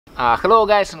Hello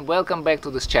guys, and welcome back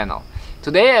to this channel.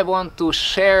 Today I want to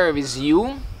share with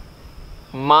you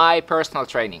my personal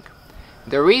training.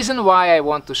 The reason why I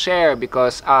want to share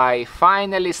because I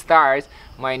finally start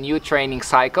my new training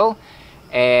cycle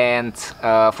and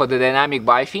for the dynamic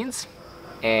biofins,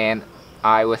 and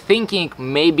I was thinking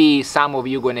maybe some of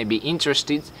you gonna be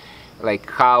interested like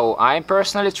how I'm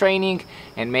personally training,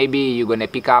 and maybe you're gonna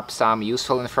pick up some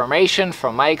useful information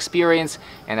from my experience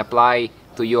and apply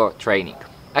to your training.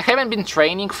 I haven't been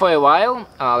training for a while,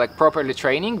 like properly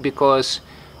training, because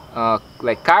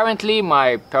like currently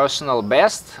my personal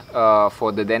best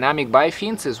for the dynamic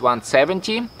biofins is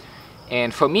 170,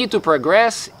 and for me to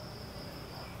progress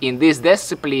in this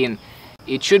discipline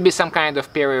it should be some kind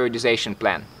of periodization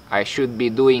plan. I should be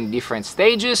doing different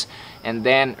stages and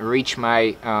then reach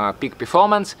my peak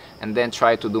performance and then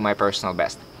try to do my personal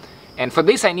best. And for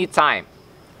this I need time.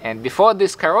 And before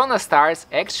this Corona starts,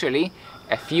 actually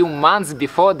a few months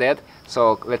before that,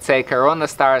 so let's say Corona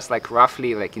starts like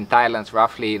roughly like in Thailand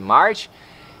roughly in March,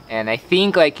 and I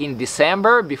think like in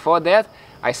December before that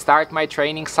I start my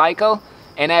training cycle,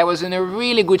 and I was in a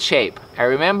really good shape. I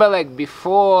remember like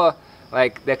before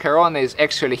like the Corona is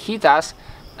actually hit us,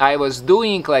 I was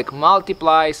doing like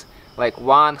multiplies like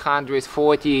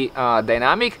 140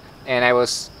 dynamic, and I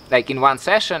was like in one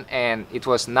session, and it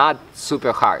was not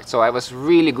super hard, so I was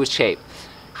really good shape.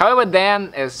 However,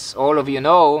 then, as all of you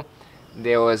know,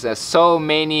 there was so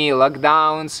many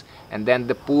lockdowns, and then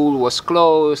the pool was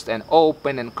closed and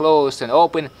open and closed and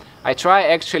open. I tried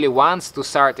actually once to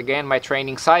start again my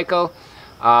training cycle.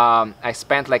 I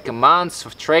spent like a month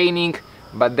of training,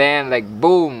 but then like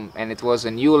boom, and it was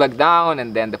a new lockdown,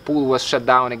 and then the pool was shut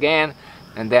down again,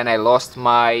 and then I lost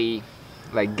my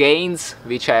like gains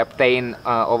which I obtained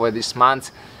over this month,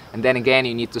 and then again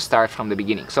you need to start from the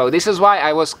beginning. So this is why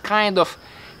I was kind of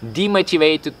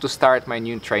demotivated to start my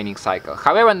new training cycle.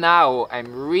 However, now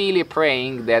I'm really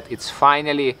praying that it's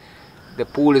finally the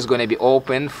pool is going to be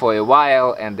open for a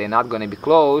while and they're not going to be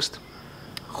closed,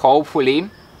 hopefully.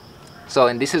 So,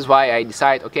 and this is why I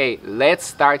decide, okay, let's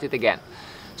start it again.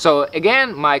 So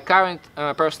again, my current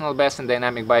personal best in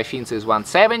dynamic biofins is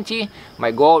 170.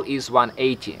 My goal is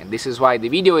 180, and this is why the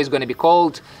video is going to be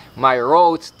called my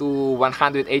road to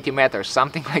 180 meters,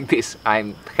 something like this.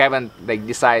 I haven't like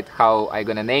decided how I'm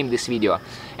gonna name this video,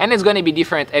 and it's going to be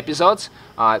different episodes.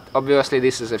 Obviously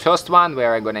this is the first one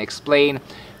where I'm gonna explain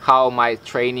how my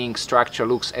training structure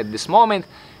looks at this moment,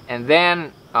 and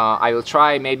then I will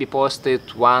try maybe post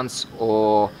it once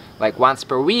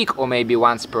per week, or maybe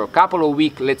once per couple of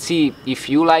weeks. Let's see if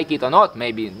you like it or not.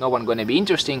 Maybe no one gonna be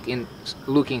interested in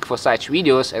looking for such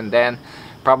videos, and then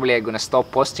probably I'm gonna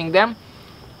stop posting them.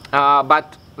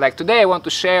 But like today I want to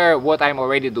share what I'm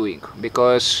already doing,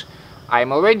 because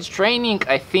I'm already training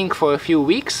I think for a few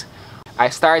weeks. I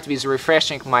start with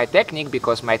refreshing my technique,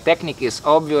 because my technique is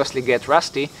obviously get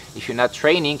rusty. If you're not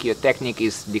training, your technique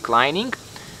is declining.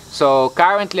 So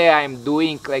currently I'm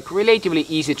doing like relatively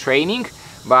easy training,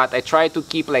 but I try to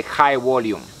keep like high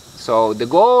volume. So the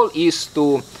goal is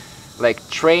to like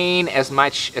train as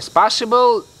much as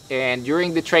possible, and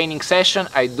during the training session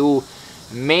I do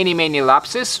many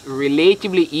lapses,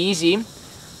 relatively easy,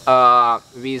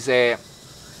 with a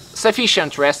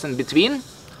sufficient rest in between.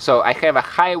 So I have a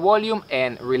high volume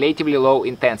and relatively low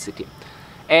intensity.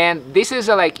 And this is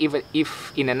like,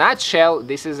 if in a nutshell,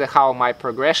 this is how my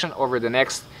progression over the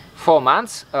next 4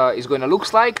 months is going to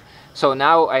look like. So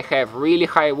now I have really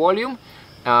high volume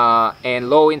and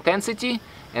low intensity,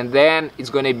 and then it's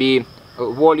going to be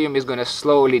volume is going to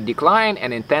slowly decline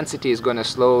and intensity is going to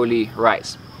slowly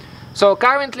rise. So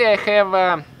currently I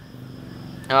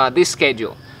have this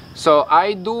schedule. So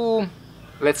I do,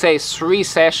 let's say, 3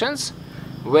 sessions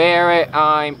where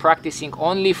I'm practicing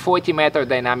only 40-meter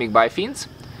dynamic biofins,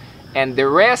 and the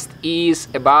rest is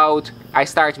about, I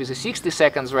start with a 60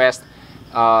 seconds rest.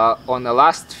 On the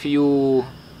last few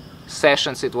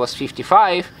sessions it was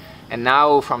 55, and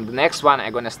now from the next one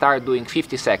I'm gonna start doing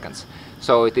 50 seconds.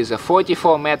 So it is a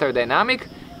 44-meter dynamic,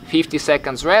 50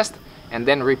 seconds rest, and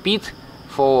then repeat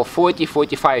for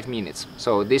 40-45 minutes.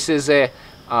 So this is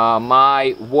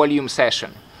my volume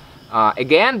session.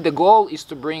 Again, the goal is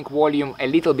to bring volume a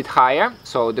little bit higher.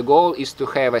 So the goal is to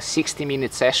have a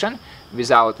 60-minute session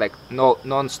without like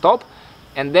non-stop,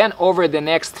 and then over the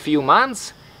next few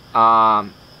months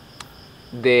I'm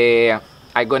gonna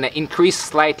increase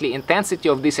slightly intensity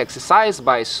of this exercise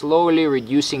by slowly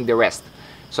reducing the rest.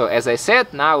 So as I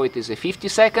said, now it is a 50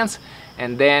 seconds,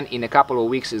 and then in a couple of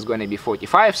weeks it's going to be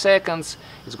 45 seconds,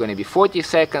 it's going to be 40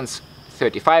 seconds,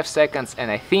 35 seconds,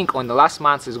 and I think on the last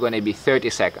month it's going to be 30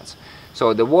 seconds.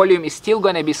 So the volume is still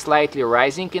going to be slightly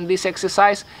rising in this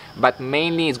exercise, but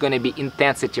mainly it's going to be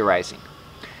intensity rising.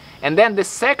 And then the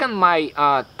second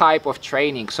type of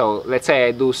training, so let's say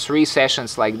I do 3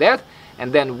 sessions like that,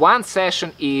 and then 1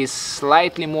 session is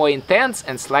slightly more intense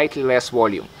and slightly less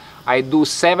volume. I do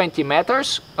 70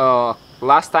 meters.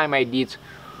 Last time I did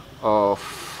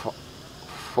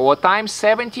 4 times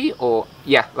 70, or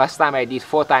yeah, last time I did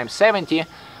 4 times 70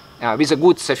 with a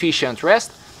good sufficient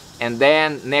rest. And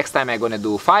then next time I'm gonna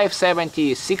do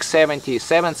 570, 670,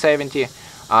 770,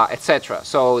 etc.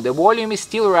 So the volume is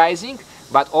still rising,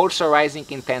 but also rising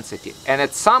intensity. And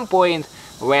at some point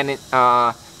when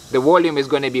the volume is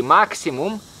gonna be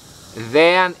maximum,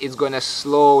 then it's gonna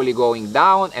slowly going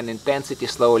down and intensity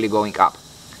slowly going up.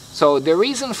 So the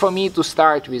reason for me to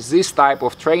start with this type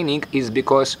of training is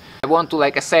because I want to,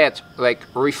 like I said, like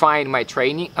refine my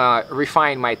training,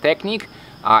 refine my technique,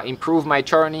 improve my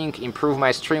turning, improve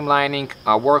my streamlining,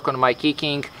 work on my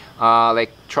kicking,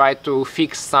 like try to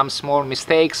fix some small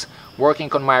mistakes, working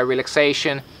on my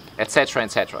relaxation, etc,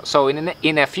 etc. So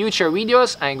in a future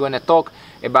videos I'm going to talk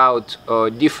about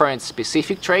different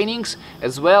specific trainings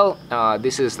as well.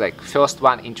 This is like first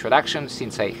one, introduction,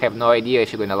 since I have no idea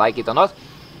if you're going to like it or not.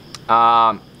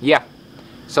 Yeah,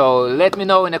 so let me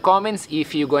know in the comments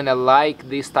if you're gonna like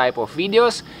this type of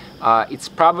videos. It's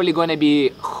probably gonna be,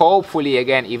 hopefully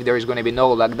again, if there is gonna be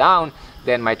no lockdown,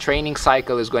 then my training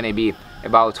cycle is gonna be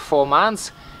about 4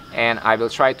 months, and I will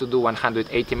try to do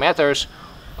 180 meters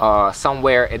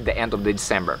somewhere at the end of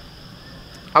December.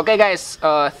 Okay guys,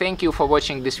 thank you for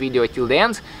watching this video till the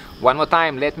end. One more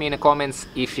time, let me in the comments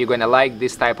if you're gonna like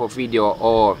this type of video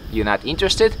or you're not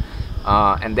interested.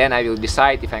 And then I will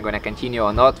decide if I'm gonna continue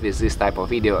or not with this type of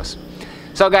videos.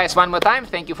 So guys, one more time,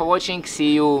 thank you for watching,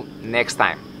 see you next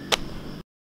time.